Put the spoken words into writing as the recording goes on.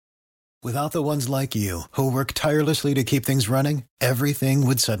Without the ones like you, who work tirelessly to keep things running, everything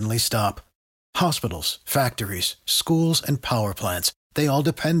would suddenly stop. Hospitals, factories, schools, and power plants, they all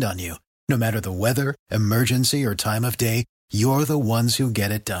depend on you. No matter the weather, emergency, or time of day, you're the ones who get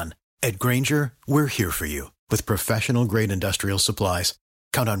it done. At Grainger, we're here for you with professional-grade industrial supplies.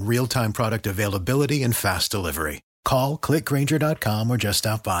 Count on real-time product availability and fast delivery. Call, clickgrainger.com, or just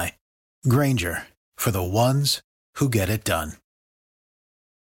stop by. Grainger, for the ones who get it done.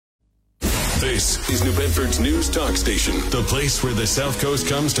 This is New Bedford's news talk station, the place where the South Coast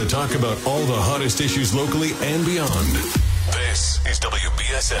comes to talk about all the hottest issues locally and beyond. This is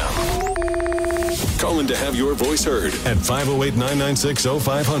WBSM. Call in to have your voice heard at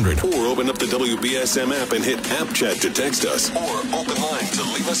 508-996-0500 or open up the WBSM app and hit App Chat to text us or open line to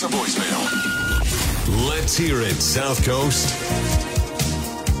leave us a voicemail. Let's hear it, South Coast.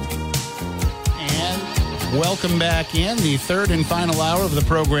 Welcome back in the third and final hour of the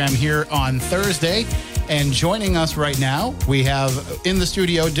program here on Thursday. And joining us right now, we have in the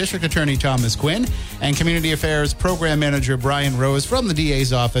studio District Attorney Thomas Quinn and Community Affairs Program Manager Brian Rose from the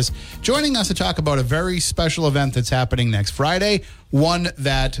DA's office, joining us to talk about a very special event that's happening next Friday, one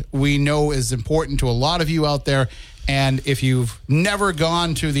that we know is important to a lot of you out there. And if you've never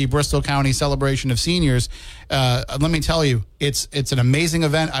gone to the Bristol County Celebration of Seniors, let me tell you, it's an amazing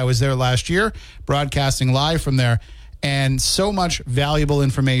event. I was there last year, broadcasting live from there, and so much valuable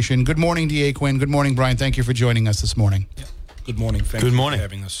information. Good morning, DA Quinn. Good morning, Brian. Thank you for joining us this morning. Yeah. Good morning. Thank you for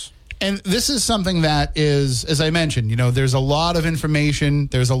having us. And this is something that is, as I mentioned, there's a lot of information.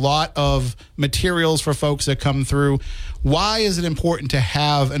 There's a lot of materials for folks that come through. Why is it important to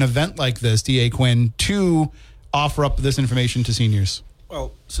have an event like this, DA Quinn, to offer up this information to seniors?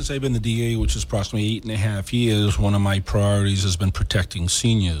 Well, since I've been the DA, which is approximately 8.5 years, one of my priorities has been protecting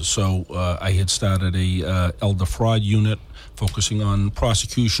seniors. So I had started a elder fraud unit focusing on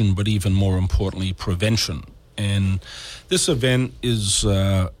prosecution, but even more importantly, prevention. And this event is,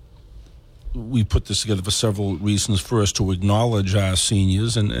 we put this together for several reasons. First, to acknowledge our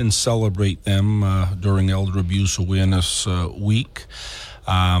seniors and celebrate them during Elder Abuse Awareness Week.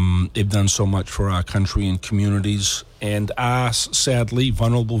 They've done so much for our country and communities, and are sadly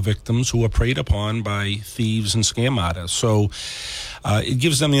vulnerable victims who are preyed upon by thieves and scam artists. So it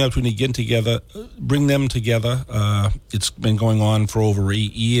gives them the opportunity to get together, bring them together. It's been going on for over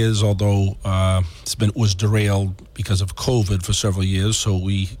 8 years, although it was derailed because of COVID for several years. So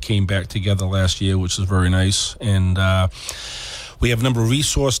we came back together last year, which is very nice. And we have a number of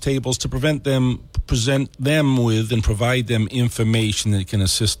resource tables to present them with and provide them information that can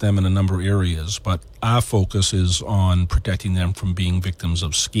assist them in a number of areas. But our focus is on protecting them from being victims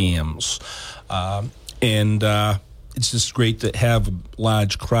of scams. It's just great to have a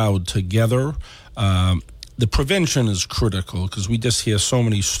large crowd together. The prevention is critical because we just hear so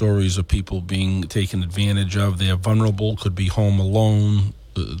many stories of people being taken advantage of. They're vulnerable, could be home alone.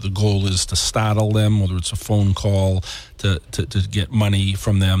 The goal is to startle them, whether it's a phone call, to get money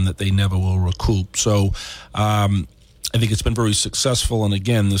from them that they never will recoup. So I think it's been very successful. And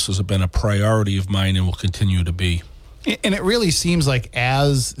again, this has been a priority of mine and will continue to be. And it really seems like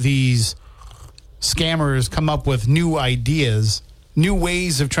as these scammers come up with new ideas, new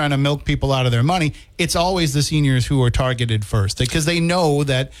ways of trying to milk people out of their money, it's always the seniors who are targeted first, because they know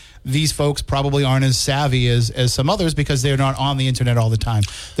that these folks probably aren't as savvy as some others because they're not on the internet all the time.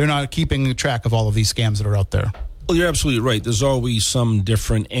 They're not keeping track of all of these scams that are out there. Well, you're absolutely right. There's always some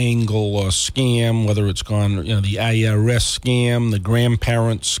different angle or scam, whether it's gone, the IRS scam, the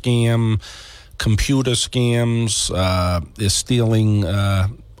grandparent scam, computer scams. They're stealing,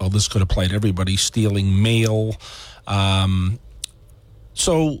 this could apply to everybody, stealing mail.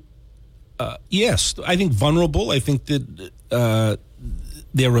 Yes, I think vulnerable. I think that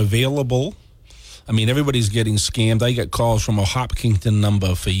they're available. I mean, everybody's getting scammed. I get calls from a Hopkinton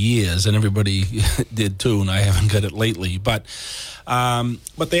number for years, and everybody did too, and I haven't got it lately. But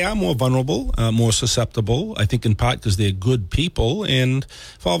they are more vulnerable, more susceptible, I think in part because they're good people. And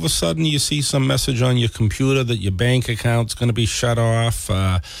if all of a sudden you see some message on your computer that your bank account's going to be shut off,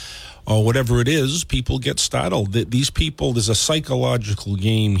 or whatever it is, people get startled. These people, there's a psychological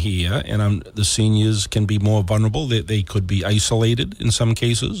game here, and the seniors can be more vulnerable. They could be isolated in some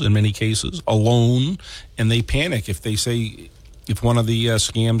cases, in many cases, alone, and they panic if they say, if one of the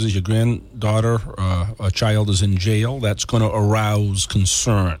scams is your granddaughter or a child is in jail, that's going to arouse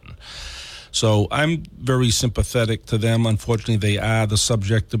concern. So I'm very sympathetic to them. Unfortunately, they are the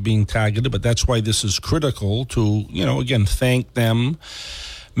subject of being targeted, but that's why this is critical to, again, thank them.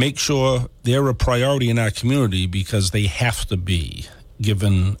 Make sure they're a priority in our community because they have to be.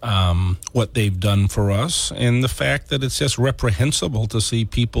 given what they've done for us, and the fact that it's just reprehensible to see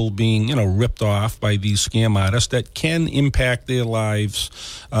people being, ripped off by these scam artists that can impact their lives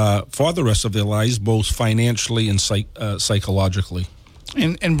for the rest of their lives, both financially and psychologically.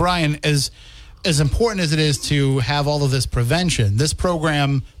 And Brian, as important as it is to have all of this prevention, this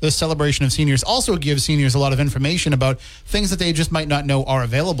program, this celebration of seniors, also gives seniors a lot of information about things that they just might not know are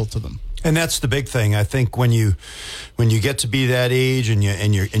available to them. And that's the big thing. I think when you get to be that age and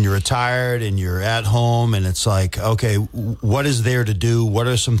you're retired and you're at home and it's like, okay, what is there to do? What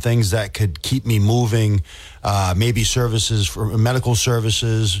are some things that could keep me moving? Maybe services for medical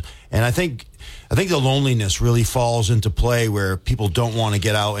services. And I think the loneliness really falls into play where people don't want to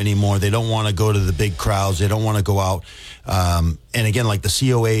get out anymore. They don't want to go to the big crowds. They don't want to go out. And again, like the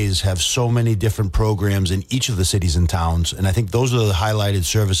COAs have so many different programs in each of the cities and towns. And I think those are the highlighted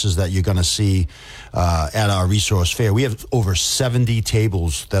services that you're going to see at our resource fair. We have over 70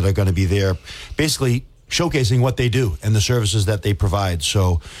 tables that are going to be there, basically showcasing what they do and the services that they provide.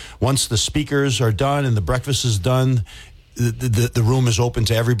 So once the speakers are done and the breakfast is done, the room is open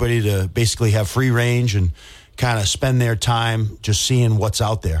to everybody to basically have free range and kind of spend their time just seeing what's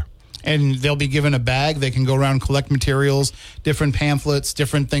out there. And they'll be given a bag. They can go around, collect materials, different pamphlets,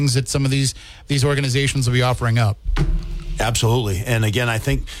 different things that some of these organizations will be offering up. Absolutely. And again, I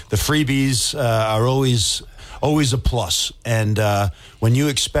think the freebies are always a plus. And when you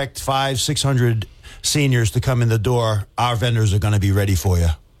expect 500-600 seniors to come in the door, our vendors are going to be ready for you.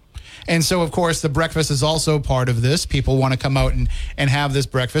 And so, of course, the breakfast is also part of this. People want to come out and have this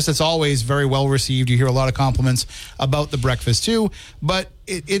breakfast. It's always very well received. You hear a lot of compliments about the breakfast, too. But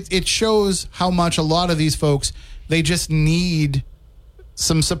it shows how much a lot of these folks, they just need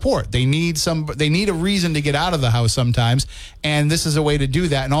some support. They need a reason to get out of the house sometimes. And this is a way to do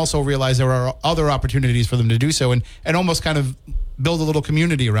that, and also realize there are other opportunities for them to do so and almost kind of build a little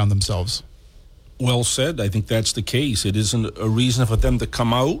community around themselves. Well said. I think that's the case. It isn't a reason for them to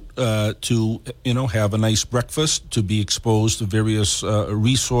come out to, have a nice breakfast, to be exposed to various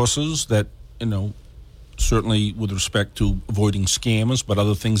resources that, certainly with respect to avoiding scammers, but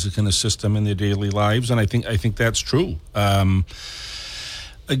other things that can assist them in their daily lives. And I think that's true.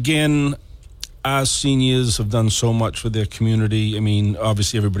 Again, our seniors have done so much for their community. I mean,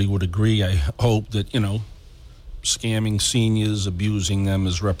 obviously everybody would agree. I hope that, scamming seniors, abusing them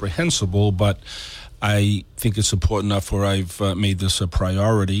is reprehensible, but I think it's important enough where I've made this a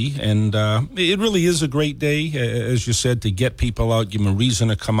priority. And it really is a great day, as you said, to get people out, give them a reason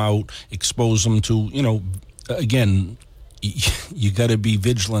to come out, expose them to, again, you got to be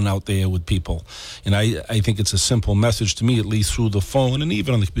vigilant out there with people. And I think it's a simple message to me, at least through the phone and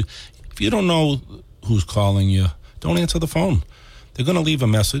even on the, if you don't know who's calling you, don't answer the phone. They're going to leave a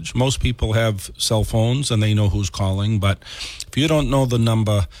message. Most people have cell phones and they know who's calling, but if you don't know the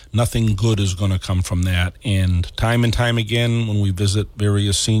number, nothing good is going to come from that. And time again, when we visit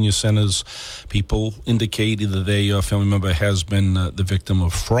various senior centers, people indicate either they or a family member has been the victim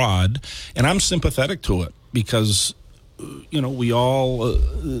of fraud. And I'm sympathetic to it because, we all,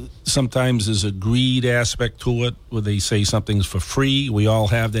 sometimes there's a greed aspect to it where they say something's for free. We all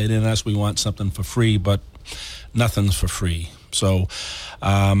have that in us. We want something for free, but nothing's for free. So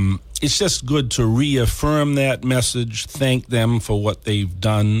it's just good to reaffirm that message, thank them for what they've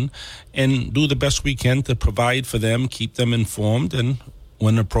done, and do the best we can to provide for them, keep them informed, and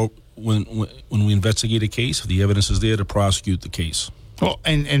when we investigate a case, if the evidence is there, to prosecute the case. Well,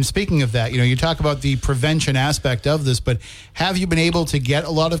 and speaking of that, you talk about the prevention aspect of this, but have you been able to get a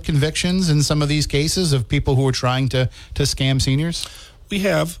lot of convictions in some of these cases of people who are trying to scam seniors? We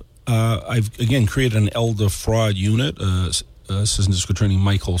have. I've, again, created an elder fraud unit. Assistant District Attorney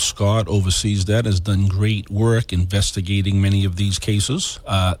Michael Scott oversees that, has done great work investigating many of these cases.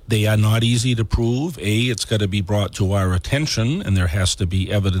 They are not easy to prove. It's got to be brought to our attention, and there has to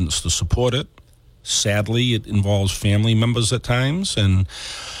be evidence to support it. Sadly, it involves family members at times, and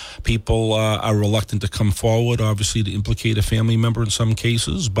people are reluctant to come forward, obviously, to implicate a family member in some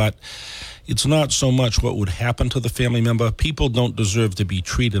cases, but it's not so much what would happen to the family member. People don't deserve to be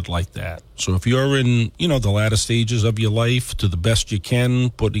treated like that. So if you're in, the latter stages of your life, to the best you can,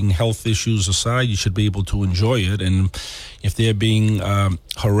 putting health issues aside, you should be able to enjoy it. And if they're being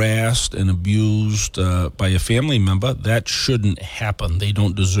harassed and abused by a family member, that shouldn't happen. They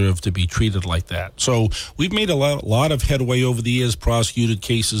don't deserve to be treated like that. So we've made a lot of headway over the years, prosecuted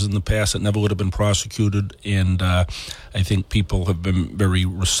cases in the past that never would have been prosecuted, and I think people have been very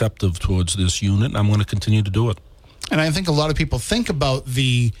receptive towards this unit, and I'm going to continue to do it. And I think a lot of people think about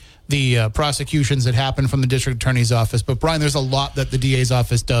the prosecutions that happen from the district attorney's office, but Brian, there's a lot that the DA's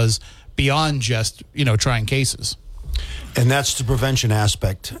office does beyond just trying cases. And that's the prevention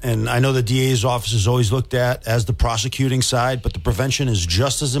aspect. And I know the DA's office is always looked at as the prosecuting side, but the prevention is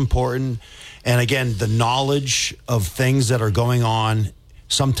just as important. And again, the knowledge of things that are going on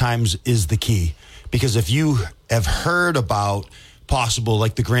sometimes is the key. Because if you have heard about possible,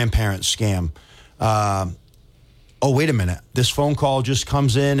 like the grandparent scam, oh, wait a minute, this phone call just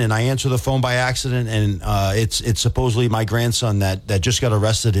comes in and I answer the phone by accident and it's supposedly my grandson that just got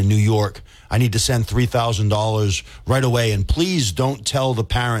arrested in New York. I need to send $3,000 right away. And please don't tell the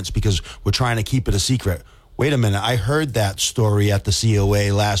parents because we're trying to keep it a secret. Wait a minute, I heard that story at the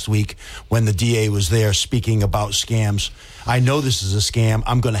COA last week when the DA was there speaking about scams. I know this is a scam.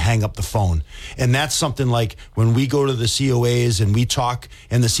 I'm going to hang up the phone. And that's something like when we go to the COAs and we talk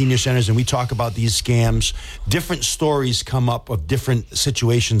in the senior centers and we talk about these scams, different stories come up of different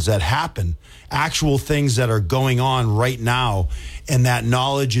situations that happen, actual things that are going on right now. And that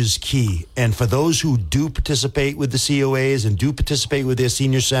knowledge is key. And for those who do participate with the COAs and do participate with their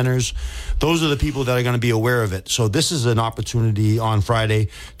senior centers, those are the people that are going to be aware of it. So this is an opportunity on Friday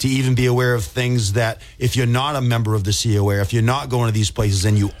to even be aware of things that if you're not a member of the COA, if you're not going to these places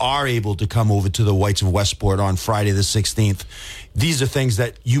and you are able to come over to the Whites of Westport on Friday the 16th, these are things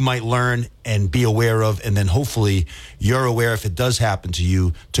that you might learn and be aware of. And then hopefully you're aware if it does happen to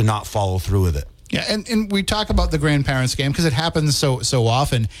you to not follow through with it. Yeah, and we talk about the grandparent scam because it happens so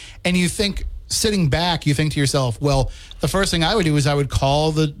often. And you think, sitting back, you think to yourself, well, the first thing I would do is I would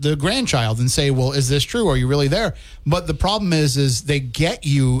call the grandchild and say, well, is this true? Are you really there? But the problem is they get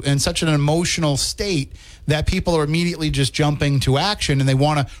you in such an emotional state that people are immediately just jumping to action and they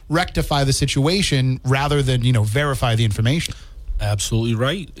want to rectify the situation rather than, verify the information. Absolutely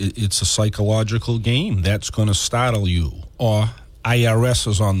right. It's a psychological game that's going to startle you. Or IRS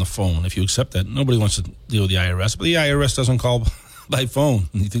is on the phone. If you accept that, nobody wants to deal with the IRS, but the IRS doesn't call by phone.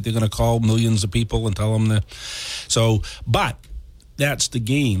 You think they're going to call millions of people and tell them that? So, but that's the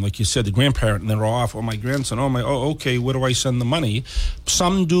game. Like you said, the grandparent, and they're off. Oh, my grandson. Okay, where do I send the money?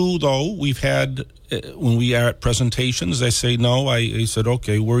 Some do, though. We've had, when we are at presentations, they say, no. I said,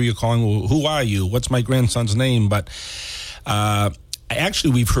 okay, where are you calling? Well, who are you? What's my grandson's name? But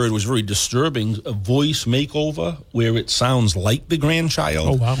actually, we've heard was very disturbing, a voice makeover where it sounds like the grandchild.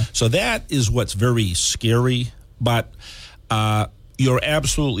 Oh, wow. So that is what's very scary. But you're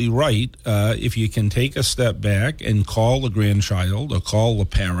absolutely right. If you can take a step back and call the grandchild or call the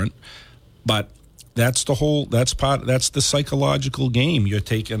parent, but that's the psychological game. You're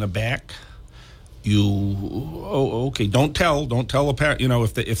taken aback. Okay, don't tell a parent,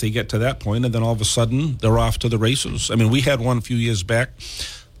 if they get to that point, and then all of a sudden they're off to the races. I mean, we had one a few years back.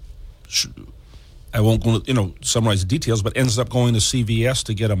 I won't go, summarize the details, but ends up going to CVS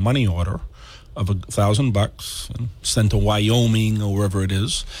to get a money order of $1,000 and sent to Wyoming or wherever it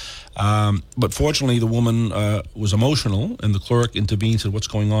is. But fortunately, the woman was emotional, and the clerk intervened, said, "What's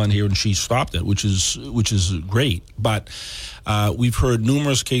going on here?" And she stopped it, which is great. But we've heard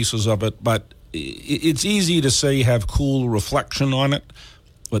numerous cases of it. But it's easy to say have cool reflection on it,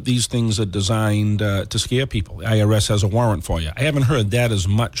 but these things are designed to scare people. The IRS has a warrant for you. I haven't heard that as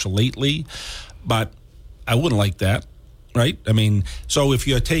much lately, but I wouldn't like that. Right? I mean, so if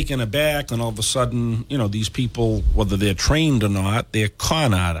you're taken aback and all of a sudden, these people, whether they're trained or not, they're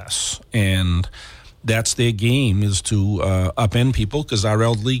con artists. And that's their game, is to upend people, because our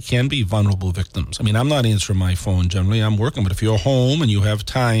elderly can be vulnerable victims. I mean, I'm not answering my phone generally. I'm working. But if you're home and you have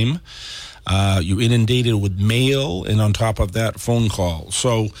time, you're inundated with mail and on top of that, phone calls.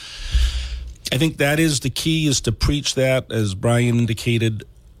 So I think that is the key, is to preach that, as Brian indicated.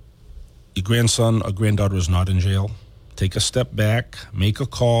 Your grandson or granddaughter is not in jail. Take a step back, make a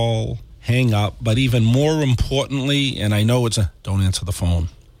call, hang up. But even more importantly, and I know don't answer the phone.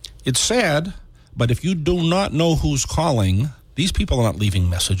 It's sad, but if you do not know who's calling, these people are not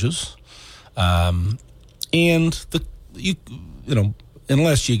leaving messages. And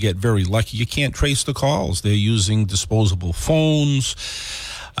unless you get very lucky, you can't trace the calls. They're using disposable phones.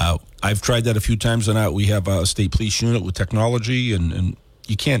 I've tried that a few times, and we have a state police unit with technology, and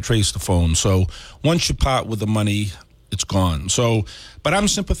you can't trace the phone. So once you part with the money, it's gone. So, but I'm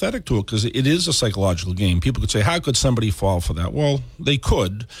sympathetic to it, because it is a psychological game. People could say, how could somebody fall for that? Well, they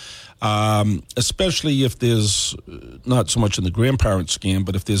could, especially if there's not so much in the grandparent scam,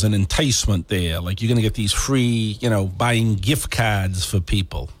 but if there's an enticement there, like you're going to get these free, buying gift cards for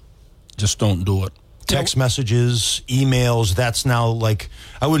people. Just don't do it. Text messages, emails, that's now like,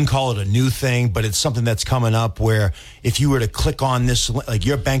 I wouldn't call it a new thing, but it's something that's coming up where if you were to click on this, like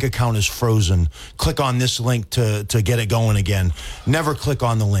your bank account is frozen, click on this link to get it going again. Never click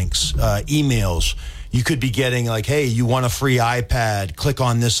on the links. Emails, you could be getting like, hey, you want a free iPad, click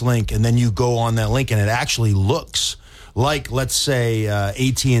on this link, and then you go on that link and it actually looks like, let's say,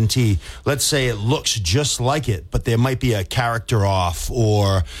 AT&T. Let's say it looks just like it, but there might be a character off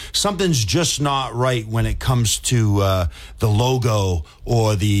or something's just not right when it comes to the logo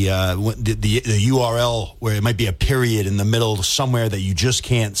or the URL where it might be a period in the middle somewhere that you just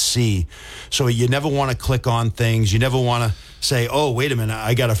can't see. So you never want to click on things. You never want to say, oh, wait a minute,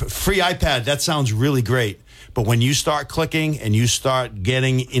 I got a free iPad. That sounds really great. But when you start clicking and you start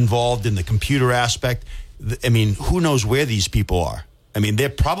getting involved in the computer aspect, I mean, who knows where these people are? I mean, they're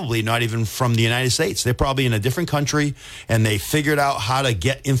probably not even from the United States. They're probably in a different country, and they figured out how to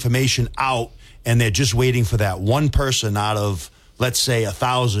get information out, and they're just waiting for that one person out of, let's say,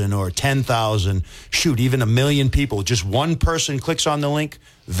 1,000 or 10,000, shoot, even 1 million people. Just one person clicks on the link,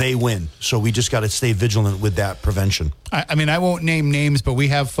 they win. So we just got to stay vigilant with that prevention. I mean, I won't name names, but we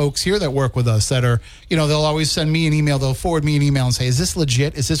have folks here that work with us that are, they'll always send me an email. They'll forward me an email and say, is this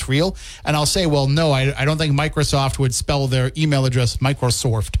legit? Is this real? And I'll say, well, no, I don't think Microsoft would spell their email address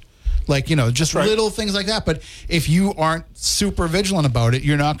Microsoft. Like, just right. Little things like that. But if you aren't super vigilant about it,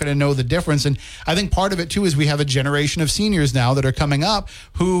 you're not going to know the difference. And I think part of it, too, is we have a generation of seniors now that are coming up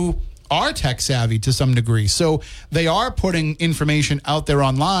who are tech savvy to some degree. So they are putting information out there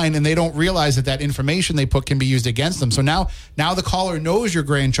online, and they don't realize that information they put can be used against them. So now the caller knows your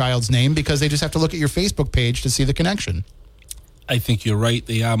grandchild's name because they just have to look at your Facebook page to see the connection. I think you're right.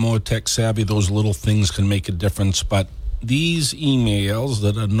 They are more tech savvy. Those little things can make a difference. But these emails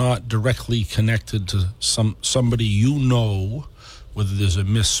that are not directly connected to somebody whether there's a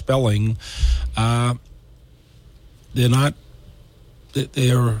misspelling,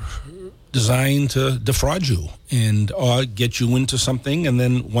 they're designed to defraud you or get you into something, and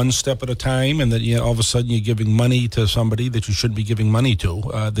then one step at a time, and then all of a sudden you're giving money to somebody that you shouldn't be giving money to,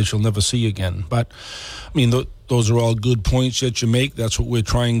 that you'll never see again. But I mean, those are all good points that you make. That's what we're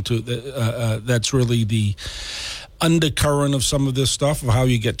trying to. That's really the undercurrent of some of this stuff, of how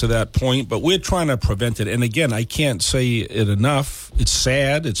you get to that point. But we're trying to prevent it. And again, I can't say it enough. It's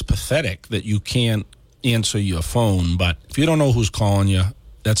sad. It's pathetic that you can't answer your phone. But if you don't know who's calling you,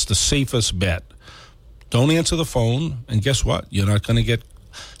 that's the safest bet. Don't answer the phone, and guess what? You're not going to get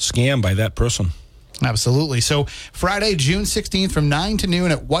scammed by that person. Absolutely. So Friday, June 16th from 9 to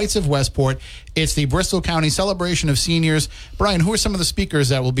noon at White's of Westport, it's the Bristol County Celebration of Seniors. Brian, who are some of the speakers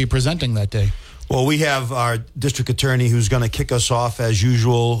that will be presenting that day? Well, we have our district attorney who's going to kick us off as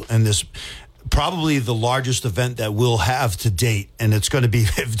usual, and this probably the largest event that we'll have to date, and it's going to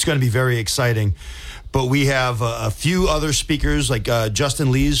be very exciting. But we have a few other speakers, like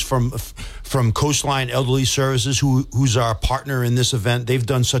Justin Lees from Coastline Elderly Services, who's our partner in this event. They've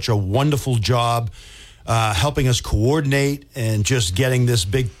done such a wonderful job helping us coordinate and just getting this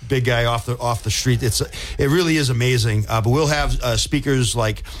big guy off the street. It really is amazing. But we'll have speakers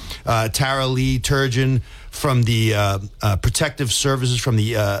like Tara Lee Turgeon from the Protective Services from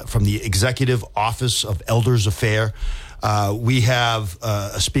the Executive Office of Elders Affairs. We have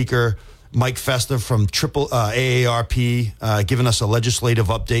a speaker, Mike Fester from AARP, giving us a legislative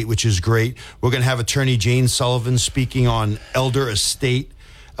update, which is great. We're going to have Attorney Jane Sullivan speaking on elder estate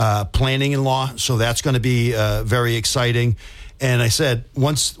planning and law, so that's going to be very exciting. And I said,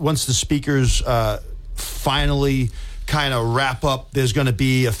 once the speakers finally kind of wrap up, there's going to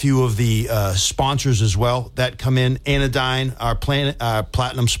be a few of the sponsors as well that come in. Anodyne, our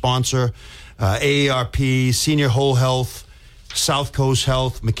platinum sponsor, AARP, Senior Whole Health, South Coast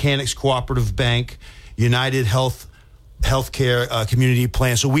Health, Mechanics Cooperative Bank, United Healthcare Community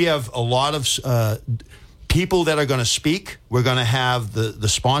Plan. So we have a lot of people that are going to speak. We're going to have the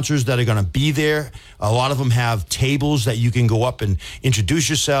sponsors that are going to be there. A lot of them have tables that you can go up and introduce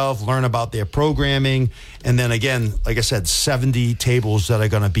yourself, learn about their programming. And then again, like I said, 70 tables that are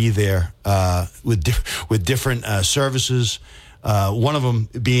going to be there with different services. One of them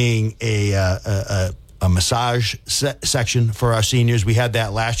being a massage section for our seniors. We had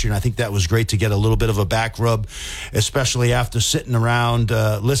that last year, and I think that was great to get a little bit of a back rub, especially after sitting around,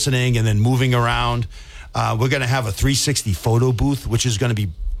 listening, and then moving around. We're going to have a 360 photo booth, which is going to be,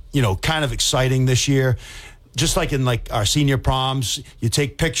 kind of exciting this year. just like in like our senior proms, you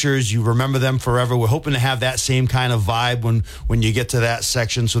take pictures, you remember them forever. We're hoping to have that same kind of vibe when you get to that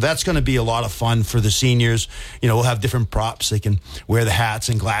section. So that's going to be a lot of fun for the seniors. We'll have different props. They can wear the hats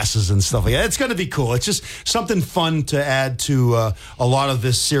and glasses and stuff like that. It's going to be cool. It's just something fun to add to a lot of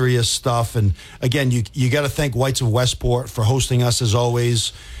this serious stuff. And again, you got to thank Whites of Westport for hosting us as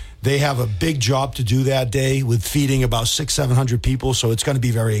always. They have a big job to do that day with feeding about 600-700 people. So it's going to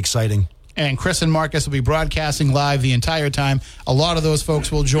be very exciting. And Chris and Marcus will be broadcasting live the entire time. A lot of those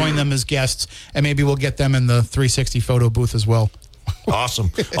folks will join them as guests, and maybe we'll get them in the 360 photo booth as well. Awesome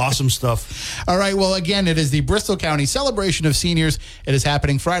stuff. All right, well, again, it is the Bristol County Celebration of Seniors. It is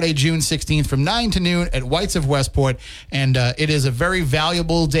happening Friday, June 16th from 9 to noon at Whites of Westport, and it is a very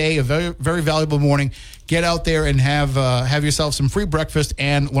valuable day, a very, very valuable morning. Get out there and have yourself some free breakfast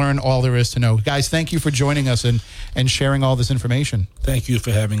and learn all there is to know. Guys, thank you for joining us and sharing all this information. Thank you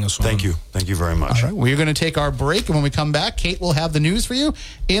for having us on. Thank you very much. All right, we're going to take our break, and when we come back, Kate will have the news for you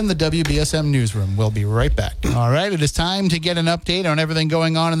in the WBSM newsroom. We'll be right back. All right, it is time to get an update on everything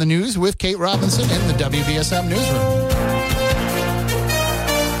going on in the news with Kate Robinson in the WBSM newsroom.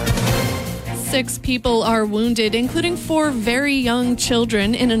 6 people are wounded, including 4 very young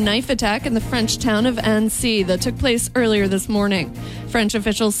children, in a knife attack in the French town of Annecy that took place earlier this morning. French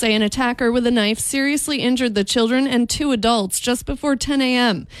officials say an attacker with a knife seriously injured the children and 2 adults just before 10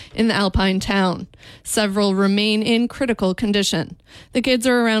 a.m. in the Alpine town. Several remain in critical condition. The kids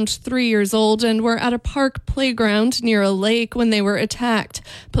are around 3 years old and were at a park playground near a lake when they were attacked.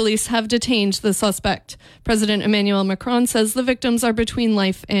 Police have detained the suspect. President Emmanuel Macron says the victims are between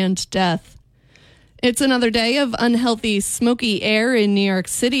life and death. It's another day of unhealthy, smoky air in New York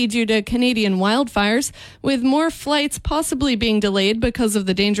City due to Canadian wildfires, with more flights possibly being delayed because of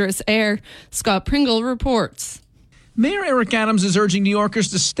the dangerous air. Scott Pringle reports. Mayor Eric Adams is urging New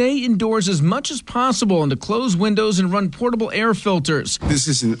Yorkers to stay indoors as much as possible and to close windows and run portable air filters. This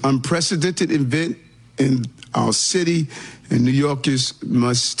is an unprecedented event in our city, and New Yorkers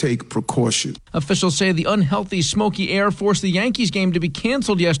must take precaution. Officials say the unhealthy, smoky air forced the Yankees game to be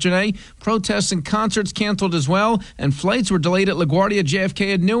canceled yesterday. Protests and concerts canceled as well, and flights were delayed at LaGuardia,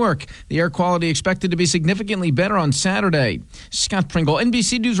 JFK, and Newark. The air quality expected to be significantly better on Saturday. Scott Pringle,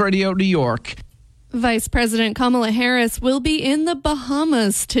 NBC News Radio, New York. Vice President Kamala Harris will be in the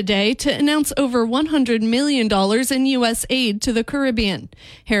Bahamas today to announce over $100 million in U.S. aid to the Caribbean.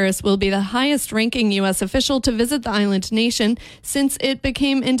 Harris will be the highest-ranking U.S. official to visit the island nation since it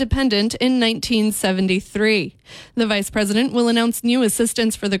became independent in 1973. The vice president will announce new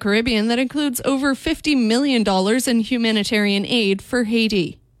assistance for the Caribbean that includes over $50 million in humanitarian aid for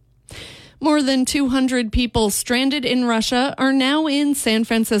Haiti. More than 200 people stranded in Russia are now in San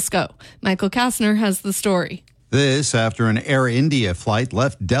Francisco. Michael Kastner has the story. This after an Air India flight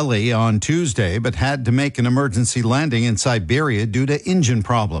left Delhi on Tuesday but had to make an emergency landing in Siberia due to engine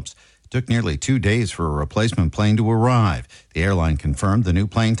problems. It took nearly 2 days for a replacement plane to arrive. The airline confirmed the new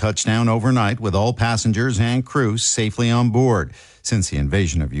plane touched down overnight with all passengers and crew safely on board. Since the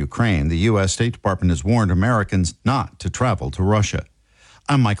invasion of Ukraine, the U.S. State Department has warned Americans not to travel to Russia.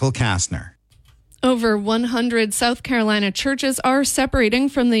 I'm Michael Kastner. Over 100 South Carolina churches are separating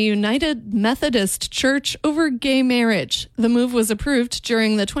from the United Methodist Church over gay marriage. The move was approved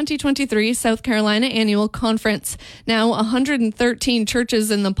during the 2023 South Carolina Annual Conference. Now 113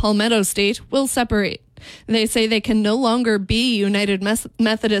 churches in the Palmetto State will separate. They say they can no longer be United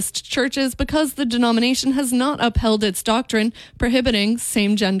Methodist churches because the denomination has not upheld its doctrine prohibiting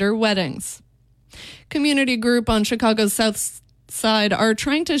same-gender weddings. Community group on Chicago's South Side are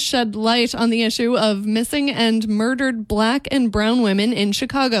trying to shed light on the issue of missing and murdered Black and brown women in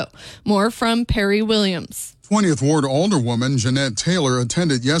Chicago. More from Perry Williams. 20th Ward Alderwoman Jeanette Taylor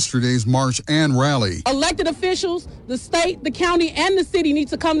attended yesterday's march and rally. Elected officials, the state, the county, and the city need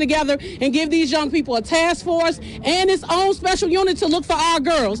to come together and give these young people a task force and its own special unit to look for our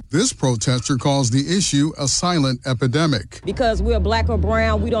girls. This protester calls the issue a silent epidemic. Because we're Black or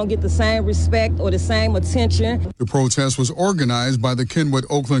brown, we don't get the same respect or the same attention. The protest was organized by the Kenwood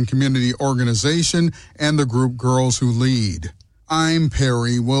Oakland Community Organization and the group Girls Who Lead. I'm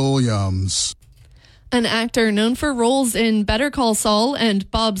Perry Williams. An actor known for roles in Better Call Saul and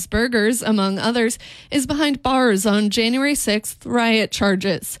Bob's Burgers, among others, is behind bars on January 6th riot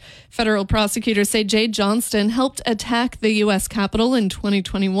charges. Federal prosecutors say Jay Johnston helped attack the U.S. Capitol in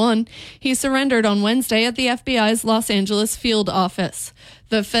 2021. He surrendered on Wednesday at the FBI's Los Angeles field office.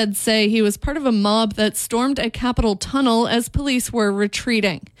 The feds say he was part of a mob that stormed a Capitol tunnel as police were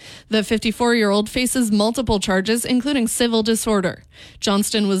retreating. The 54-year-old faces multiple charges, including civil disorder.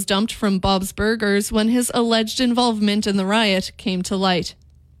 Johnston was dumped from Bob's Burgers when his alleged involvement in the riot came to light.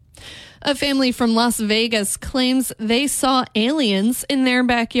 A family from Las Vegas claims they saw aliens in their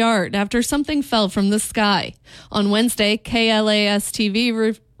backyard after something fell from the sky. On Wednesday,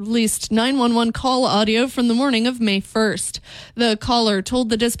 KLAS-TV released 911 call audio from the morning of May 1st. The caller told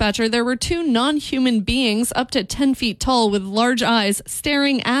the dispatcher there were two non-human beings up to 10 feet tall with large eyes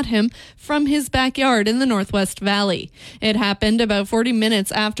staring at him from his backyard in the Northwest Valley. It happened about 40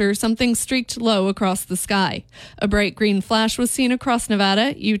 minutes after something streaked low across the sky. A bright green flash was seen across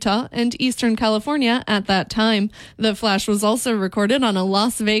Nevada, Utah, and eastern California at that time. The flash was also recorded on a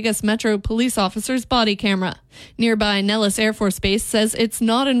Las Vegas Metro police officer's body camera. Nearby Nellis Air Force Base says it's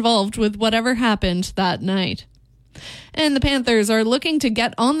not involved with whatever happened that night. And the Panthers are looking to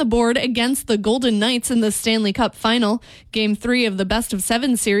get on the board against the Golden Knights in the Stanley Cup Final. Game 3 of the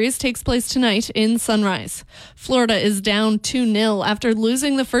best-of-7 series takes place tonight in Sunrise. Florida is down 2-0 after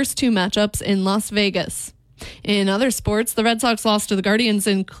losing the first two matchups in Las Vegas. In other sports, the Red Sox lost to the Guardians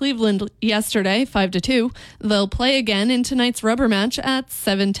in Cleveland yesterday, 5-2. They'll play again in tonight's rubber match at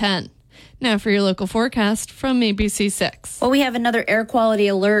 7:10. Now for your local forecast from ABC6. Well, we have another air quality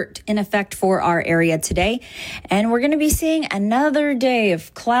alert in effect for our area today, and we're going to be seeing another day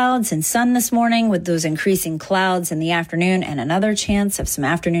of clouds and sun this morning with those increasing clouds in the afternoon and another chance of some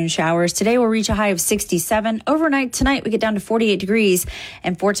afternoon showers. Today we'll reach a high of 67. Overnight tonight we get down to 48 degrees,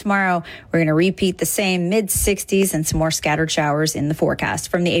 and for tomorrow we're going to repeat the same mid-60s and some more scattered showers in the forecast.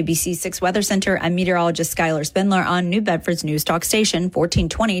 From the ABC6 Weather Center, I'm meteorologist Skylar Spindler on New Bedford's News Talk Station,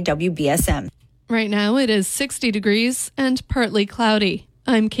 1420 WBSM. Right now it is 60 degrees and partly cloudy.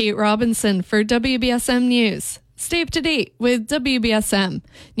 I'm Kate Robinson for WBSM News. Stay up to date with WBSM,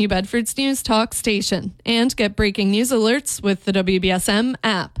 New Bedford's News Talk Station, and get breaking news alerts with the WBSM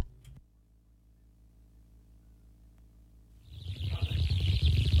app.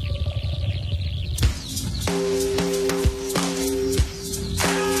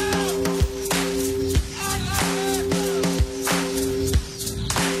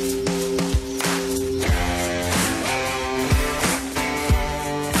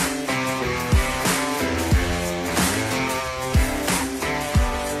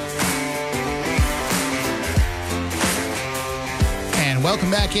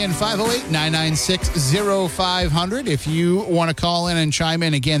 Welcome back in, 508-996-0500. If you want to call in and chime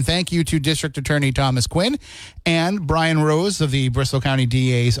in, again, thank you to District Attorney Thomas Quinn and Brian Rose of the Bristol County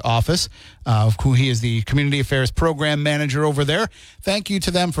DA's office, who he is the Community Affairs Program Manager over there. Thank you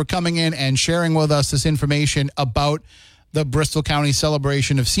to them for coming in and sharing with us this information about the Bristol County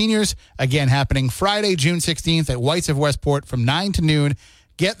Celebration of Seniors, again, happening Friday, June 16th at White's of Westport from 9 to noon.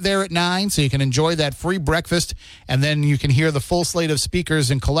 Get there at 9 so you can enjoy that free breakfast, and then you can hear the full slate of speakers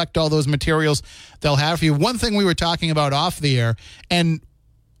and collect all those materials they'll have for you. One thing we were talking about off the air, and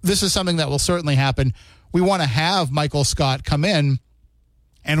this is something that will certainly happen, we want to have Michael Scott come in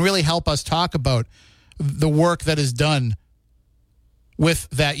and really help us talk about the work that is done with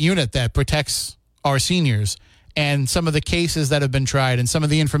that unit that protects our seniors and some of the cases that have been tried and some of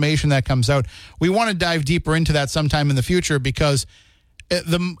the information that comes out. We want to dive deeper into that sometime in the future, because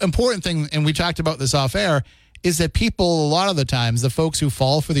the important thing, and we talked about this off air, is that people, a lot of the times, the folks who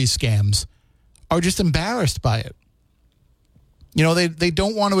fall for these scams are just embarrassed by it. You know, they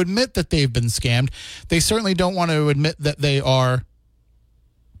don't want to admit that they've been scammed. They certainly don't want to admit that they are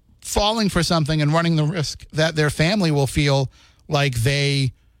falling for something and running the risk that their family will feel like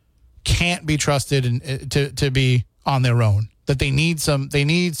they can't be trusted to be on their own, that they need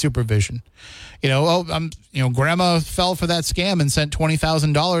supervision. Grandma fell for that scam and sent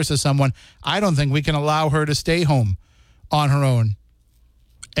 $20,000 to someone. I don't think we can allow her to stay home on her own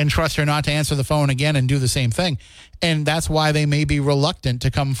and trust her not to answer the phone again and do the same thing. And that's why they may be reluctant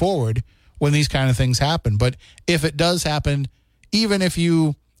to come forward when these kind of things happen. But if it does happen, even if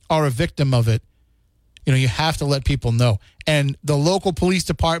you are a victim of it, you have to let people know. And the local police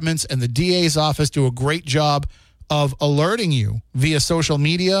departments and the DA's office do a great job of alerting you via social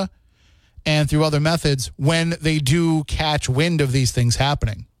media and through other methods when they do catch wind of these things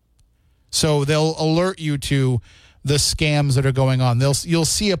happening. So they'll alert you to the scams that are going on. You'll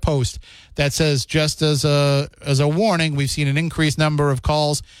see a post that says, just as a warning, we've seen an increased number of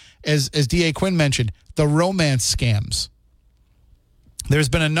calls, as DA Quinn mentioned, the romance scams. There's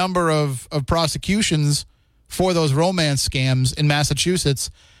been a number of prosecutions for those romance scams in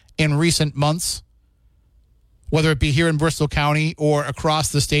Massachusetts in recent months. Whether it be here in Bristol County or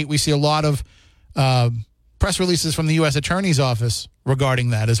across the state, we see a lot of press releases from the U.S. Attorney's Office regarding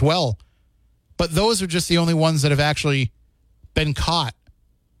that as well. But those are just the only ones that have actually been caught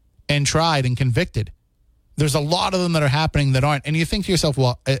and tried and convicted. There's a lot of them that are happening that aren't. And you think to yourself,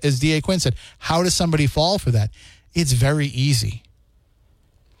 well, as D.A. Quinn said, how does somebody fall for that? It's very easy.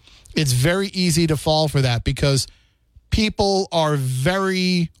 It's very easy to fall for that because people are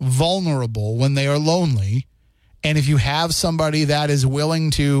very vulnerable when they are lonely. And if you have somebody that is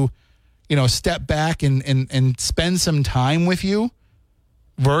willing to, step back and spend some time with you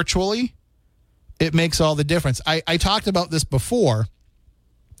virtually, it makes all the difference. I talked about this before,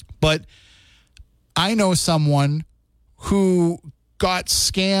 but I know someone who got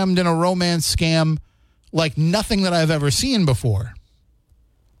scammed in a romance scam like nothing that I've ever seen before,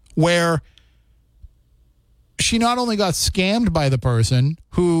 where she not only got scammed by the person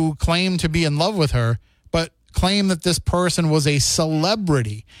who claimed to be in love with her, but claimed that this person was a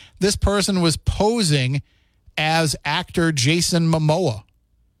celebrity. This person was posing as actor Jason Momoa,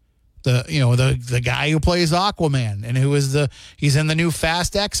 the guy who plays Aquaman and he's in the new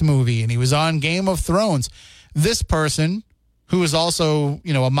Fast X movie and he was on Game of Thrones. This person, who is also,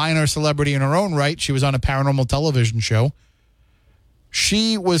 a minor celebrity in her own right, she was on a paranormal television show.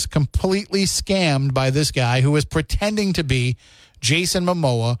 She was completely scammed by this guy who was pretending to be Jason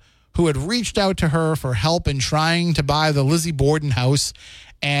Momoa, who had reached out to her for help in trying to buy the Lizzie Borden house.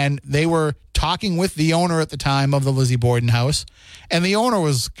 And they were talking with the owner at the time of the Lizzie Borden house. And the owner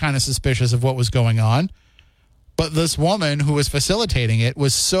was kind of suspicious of what was going on. But this woman who was facilitating it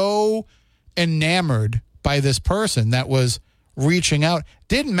was so enamored by this person that was reaching out.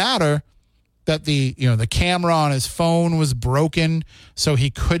 Didn't matter that the camera on his phone was broken, so he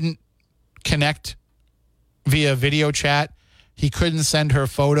couldn't connect via video chat. He couldn't send her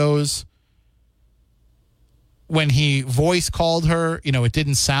photos. When he voice called her, it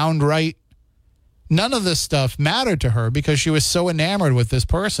didn't sound right. None of this stuff mattered to her because she was so enamored with this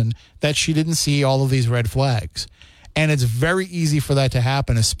person that she didn't see all of these red flags. And it's very easy for that to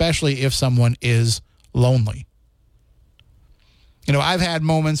happen, especially if someone is lonely. I've had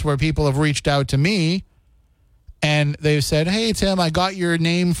moments where people have reached out to me and they've said, "Hey, Tim, I got your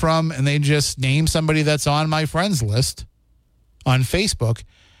name from," and they just name somebody that's on my friends list on Facebook,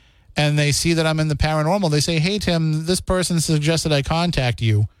 and they see that I'm in the paranormal. They say, "Hey, Tim, this person suggested I contact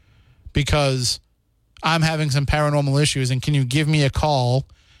you because I'm having some paranormal issues, and can you give me a call?"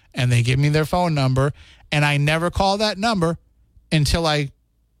 And they give me their phone number, and I never call that number until I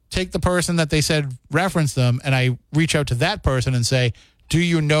take the person that they said reference them, and I reach out to that person and say, "Do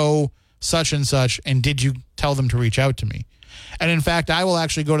you know such and such, and did you tell them to reach out to me?" And in fact, I will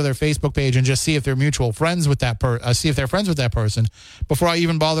actually go to their Facebook page and just see if they're mutual friends with that see if they're friends with that person before I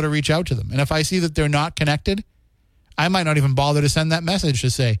even bother to reach out to them. And if I see that they're not connected, I might not even bother to send that message to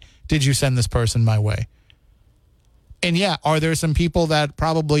say, "Did you send this person my way?" And yeah, are there some people that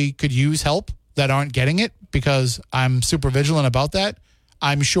probably could use help that aren't getting it because I'm super vigilant about that?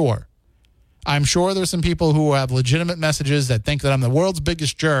 I'm sure. I'm sure there's some people who have legitimate messages that think that I'm the world's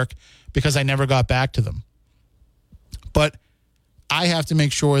biggest jerk because I never got back to them. But I have to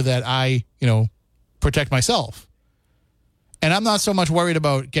make sure that I, protect myself. And I'm not so much worried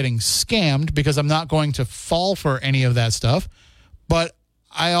about getting scammed because I'm not going to fall for any of that stuff. But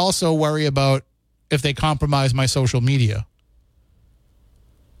I also worry about if they compromise my social media.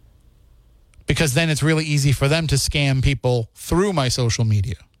 Because then it's really easy for them to scam people through my social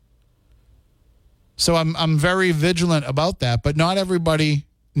media. So I'm very vigilant about that, but not everybody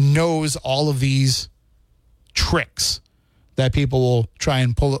knows all of these tricks that people will try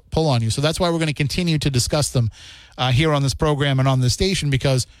and pull on you. So that's why we're going to continue to discuss them here on this program and on this station,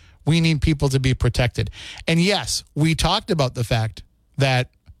 because we need people to be protected. And yes, we talked about the fact that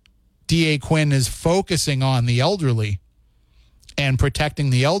DA Quinn is focusing on the elderly and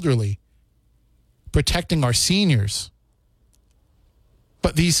protecting the elderly, protecting our seniors.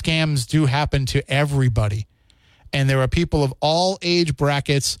 But these scams do happen to everybody. And there are people of all age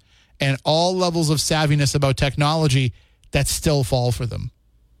brackets and all levels of savviness about technology that still fall for them.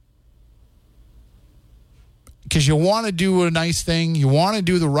 Because you want to do a nice thing. You want to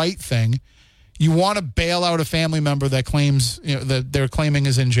do the right thing. You want to bail out a family member that claims, that they're claiming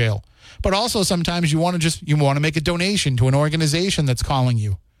is in jail. But also sometimes you want to make a donation to an organization that's calling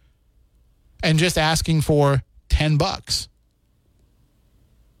you and just asking for $10.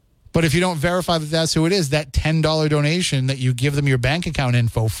 But if you don't verify that that's who it is, that $10 donation that you give them your bank account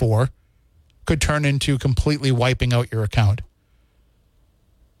info for could turn into completely wiping out your account.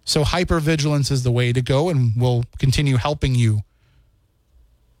 So hypervigilance is the way to go, and we'll continue helping you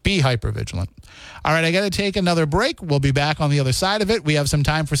be hypervigilant. All right, I got to take another break. We'll be back on the other side of it. We have some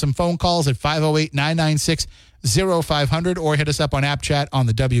time for some phone calls at 508-996-0500 or hit us up on App Chat on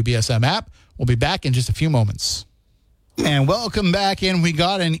the WBSM app. We'll be back in just a few moments. And welcome back in. We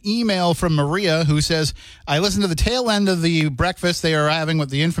got an email from Maria who says, I listened to the tail end of the breakfast they are having with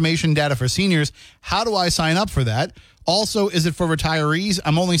the information data for seniors. How do I sign up for that? Also, is it for retirees?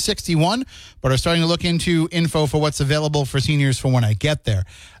 I'm only 61, but I'm starting to look into info for what's available for seniors for when I get there.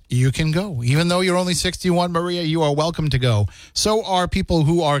 You can go. Even though you're only 61, Maria, you are welcome to go. So are people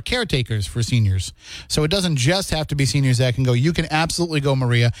who are caretakers for seniors. So it doesn't just have to be seniors that can go. You can absolutely go,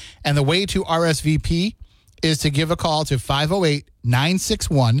 Maria. And the way to RSVP is to give a call to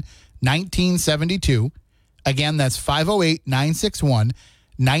 508-961-1972. Again, that's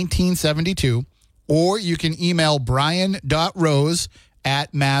 508-961-1972. Or you can email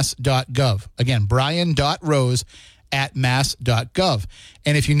brian.rose@mass.gov. Again, brian.rose@mass.gov.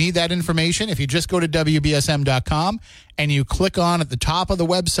 And if you need that information, if you just go to WBSM.com and you click on at the top of the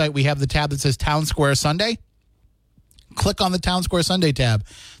website, we have the tab that says Town Square Sunday. Click on the Town Square Sunday tab.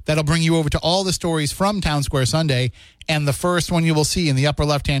 That'll bring you over to all the stories from Town Square Sunday. And the first one you will see in the upper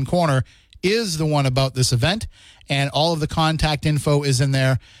left-hand corner is the one about this event. And all of the contact info is in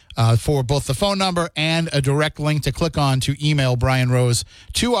there for both the phone number and a direct link to click on to email Brian Rose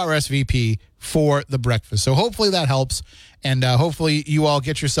to RSVP for the breakfast. So hopefully that helps. And hopefully you all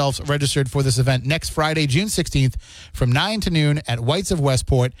get yourselves registered for this event next Friday, June 16th from 9 to noon at White's of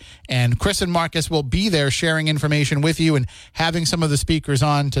Westport. And Chris and Marcus will be there sharing information with you and having some of the speakers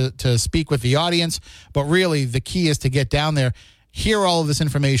on to speak with the audience. But really, the key is to get down there, hear all of this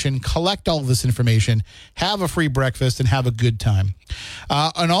information, collect all of this information, have a free breakfast, and have a good time.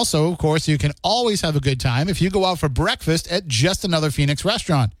 And also, of course, you can always have a good time if you go out for breakfast at Just Another Phoenix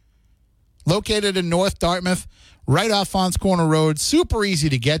Restaurant. Located in North Dartmouth, right off Fonts Corner Road, super easy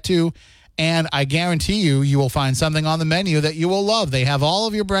to get to, and I guarantee you will find something on the menu that you will love. They have all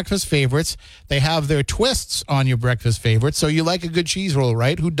of your breakfast favorites. They have their twists on your breakfast favorites, so you like a good cheese roll,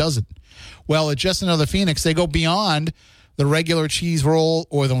 right? Who doesn't? Well, at Just Another Phoenix, they go beyond the regular cheese roll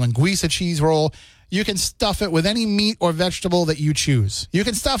or the linguiça cheese roll. You can stuff it with any meat or vegetable that you choose. You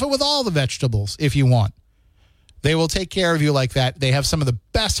can stuff it with all the vegetables if you want. They will take care of you like that. They have some of the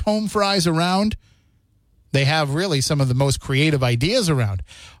best home fries around. They have really some of the most creative ideas around.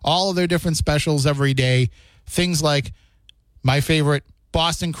 All of their different specials every day. Things like my favorite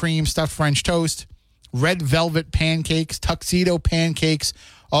Boston cream stuffed French toast, red velvet pancakes, tuxedo pancakes,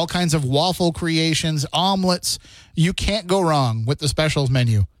 all kinds of waffle creations, omelets. You can't go wrong with the specials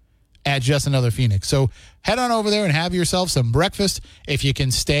menu at Just Another Phoenix. So head on over there and have yourself some breakfast. If you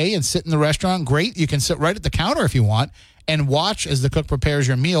can stay and sit in the restaurant, great. You can sit right at the counter if you want and watch as the cook prepares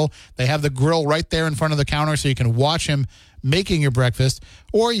your meal. They have the grill right there in front of the counter so you can watch him making your breakfast.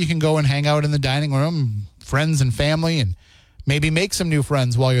 Or you can go and hang out in the dining room, friends and family, and maybe make some new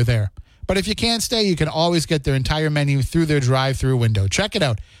friends while you're there. But if you can't stay, you can always get their entire menu through their drive-through window. Check it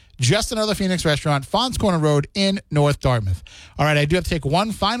out. Just Another Phoenix Restaurant, Fonts Corner Road in North Dartmouth. All right, I do have to take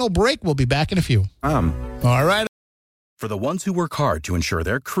one final break. We'll be back in a few. All right. For the ones who work hard to ensure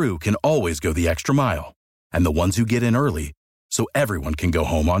their crew can always go the extra mile, and the ones who get in early so everyone can go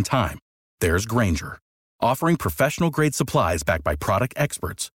home on time, there's Grainger, offering professional-grade supplies backed by product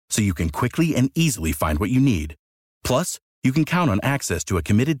experts so you can quickly and easily find what you need. Plus, you can count on access to a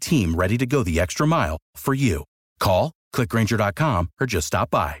committed team ready to go the extra mile for you. Call, click Grainger.com, or just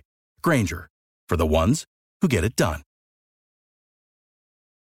stop by. Grainger, for the ones who get it done.